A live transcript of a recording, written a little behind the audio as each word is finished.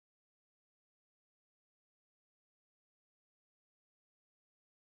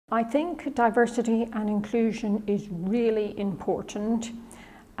I think diversity and inclusion is really important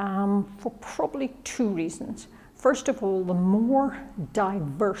for probably two reasons. First of all, the more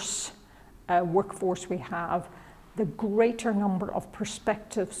diverse workforce we have, the greater number of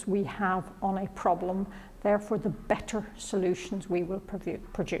perspectives we have on a problem, therefore the better solutions we will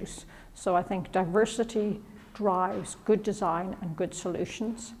produce. So I think diversity drives good design and good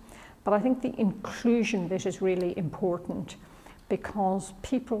solutions. But I think the inclusion bit is really important, because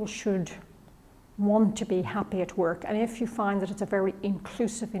people should want to be happy at work. And if you find that it's a very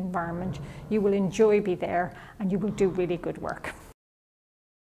inclusive environment, you will enjoy being there and you will do really good work.